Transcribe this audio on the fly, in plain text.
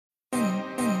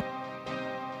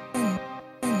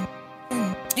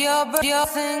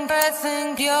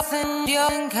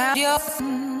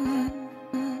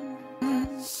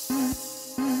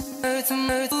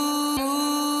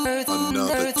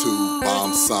Another two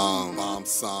bomb song.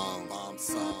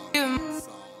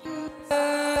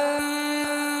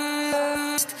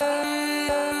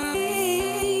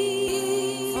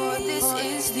 For this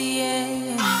is the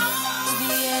end.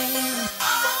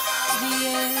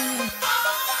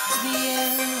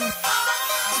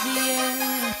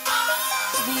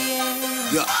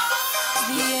 Yeah.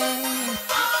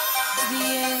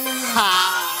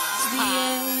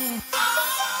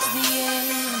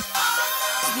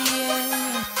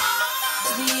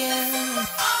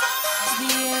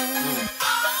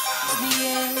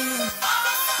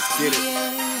 Get it.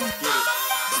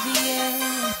 You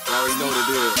already know what it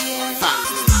is.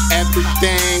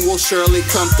 Everything will surely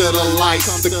come to the light.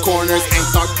 The corners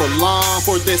ain't dark for long,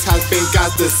 for this has been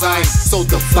God's design. So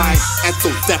divine and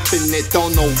so definite.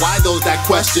 Don't know why those that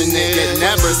question it get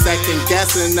never second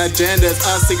guessing agendas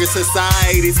of secret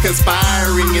societies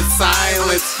conspiring in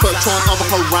silence. Patrol over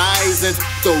horizons,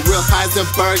 the real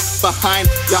Heisenbergs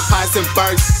behind your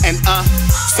Heisenbergs and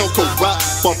so corrupt.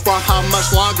 But for how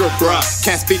much longer, bruh?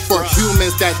 Can't speak for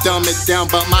humans that dumb it down,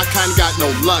 but my kind got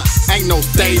no luck. Ain't no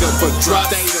data for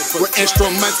drugs. We're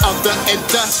instruments of the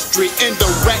industry,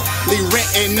 indirectly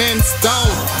written in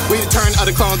stone. We turn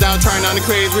other clones down, turn on the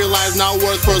craze, realize now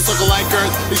worth for a circle like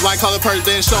Earth. These white collar purse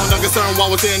then show no concern what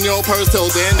within your purse. Till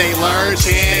then they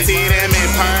lurching, see them in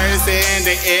person.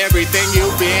 They everything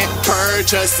you've been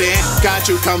purchasing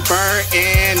got you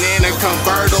converting in a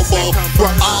convertible.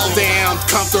 We're all damn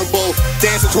comfortable,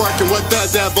 dancing, twerking with the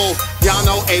devil. Y'all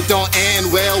know it don't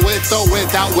end well with or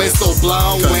without whistle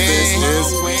blowing.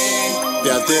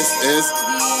 Yeah, this is,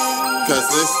 cause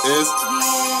this is,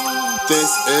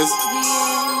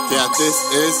 yeah, this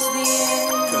is,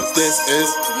 cause this is,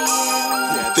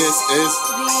 yeah, this is,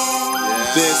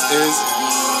 yeah, this is,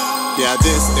 yeah,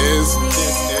 this is,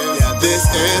 yeah, this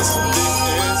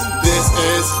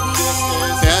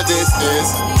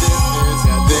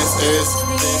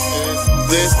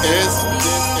is,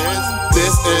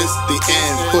 this is the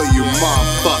end for you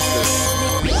motherfuckers.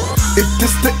 If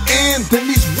this the end, then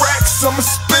these racks I'ma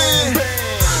spin.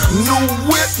 New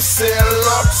whip, say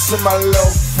hello to my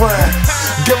little friend.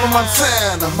 Give her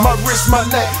Montana, my wrist, my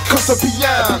neck, Costa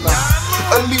Piana.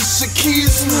 Alicia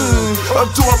Keys, or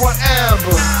do I want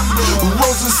Amber?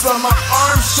 Roses on my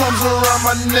arms, charms around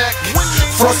my neck.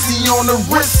 Frosty on the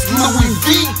wrist, Louis V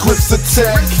grips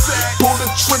attack. Pull the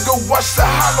trigger, watch the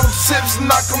hollow tips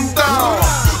knock them down.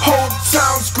 Whole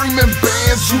town screaming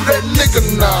bands, you that nigga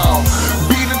now.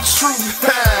 Be the truth,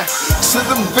 to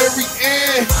the very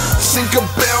end. Sinker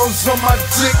bells on my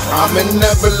dick, I'm in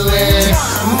Neverland.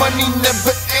 Money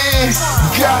never ends,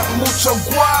 got mucho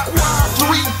guap.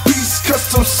 3-piece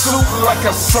custom suit like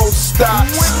I sold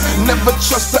stocks. Never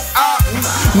trust the op,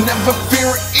 never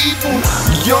fear evil.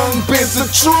 Young Bandz the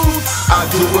truth, I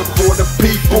do it for the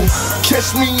people.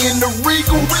 Catch me in the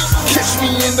Regal, catch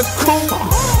me in the coupe.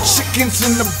 Chickens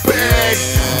in the bag,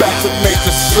 about to make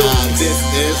the soup. This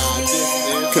is,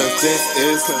 cause this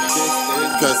is,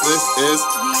 cause this is,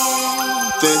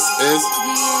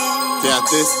 yeah,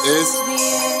 this is,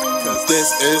 cause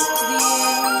this is,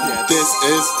 yeah, this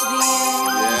is,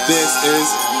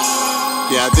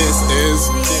 yeah, this is,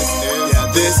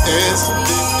 yeah, this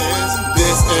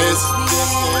is,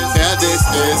 yeah, this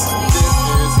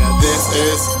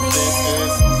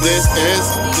is,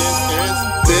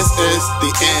 this is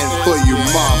the end for you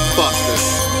motherfuckers.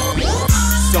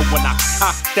 So when I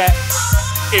cock that,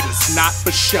 it is not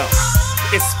for show.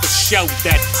 It's for show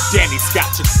that Danny's got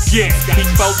to get.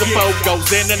 Before the foe goes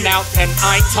in and out, and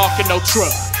I ain't talking no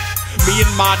truck. Me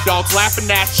and my dogs laughing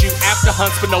at you after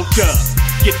hunts for no dub.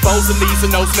 Get bows and knees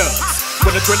and those nuts.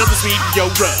 When adrenaline's speed,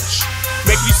 yo rush.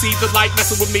 Make you see the light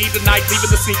messing with me tonight, leaving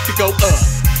the seat to go up.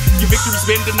 Your victory's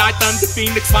been denied, Thunder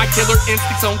Phoenix, my killer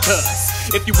instincts on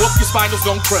cuss. If you whoop, your spinal's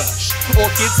gon' crush.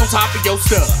 Orchids on top of your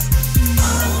stuff.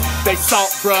 They salt,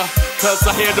 bruh, cause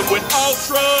I hit them with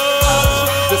ultra.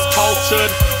 This culture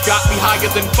got me higher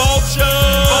than vultures.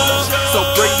 So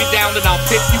bring me down and I'll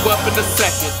pick you up in a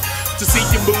second. To see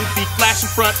your movie flash in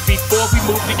front before we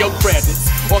move to your credits.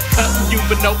 Or cutting you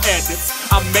with no edits.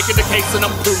 I'm making the case and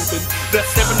I'm proving that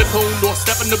stepping the coon or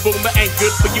stepping the boomer ain't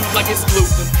good for you like it's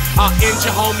gluten. I'll end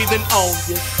your homie then own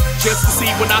you. Just to see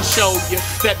when I show you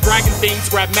that bragging things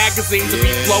grab magazines and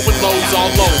be flowing loads all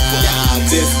over. Yeah,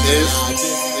 this is,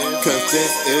 cause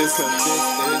this is,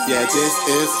 yeah, this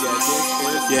is,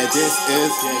 yeah, this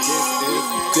is,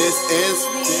 this is,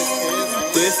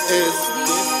 this is,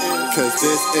 cause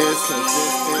this is,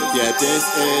 yeah, this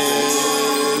is,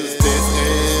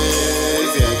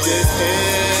 yeah,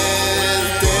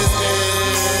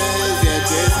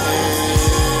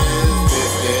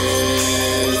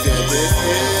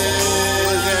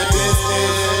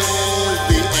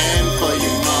 the end for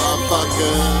you,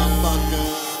 motherfucker.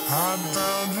 I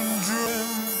bound and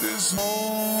dreamt this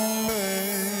moment,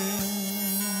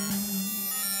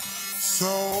 so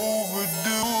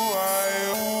overdue I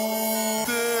owe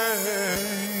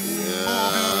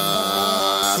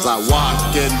As I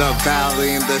walk in the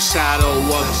valley in the shadow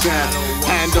of death,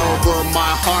 hand over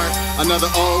my heart, another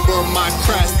over my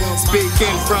crest,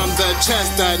 speaking from the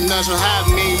chest that none shall have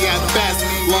me at best,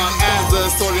 long as the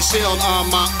sword and shield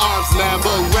on my arms never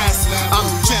rest. I'm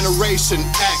Generation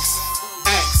X,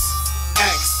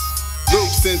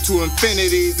 roots into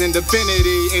infinities, and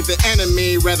divinity ain't the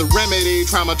enemy, rather remedy,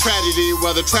 trauma, tragedy,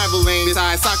 whether traveling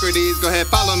beside Socrates. Go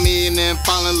ahead, follow me and then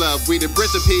fall in love. We the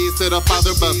bridge of peace to the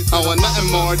Father above. I want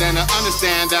nothing more than to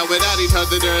understand that without each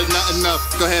other there is not enough.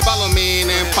 Go ahead, follow me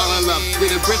and then fall in love. We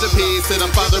the bridge of peace to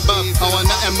the Father above. I want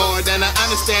nothing more than to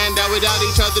understand that without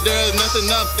each other there is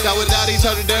nothing up. That without each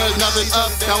other there is nothing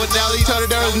up. That without each other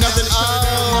there is nothing up.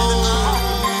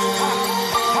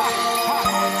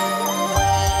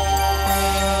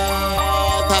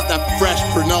 Past that fresh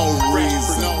for no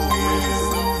reason,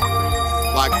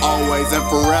 like always and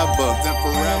forever,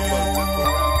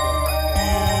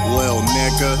 lil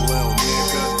nigga.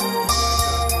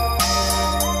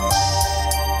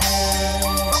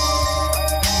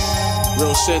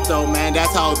 Real shit though, man,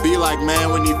 that's how it be like,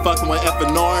 man, when you fucking with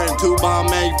F&R and 2-Bomb,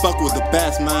 man, you fuck with the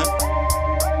best, man.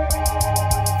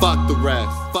 Fuck the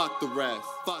rest, fuck the rest,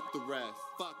 fuck the rest,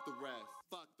 fuck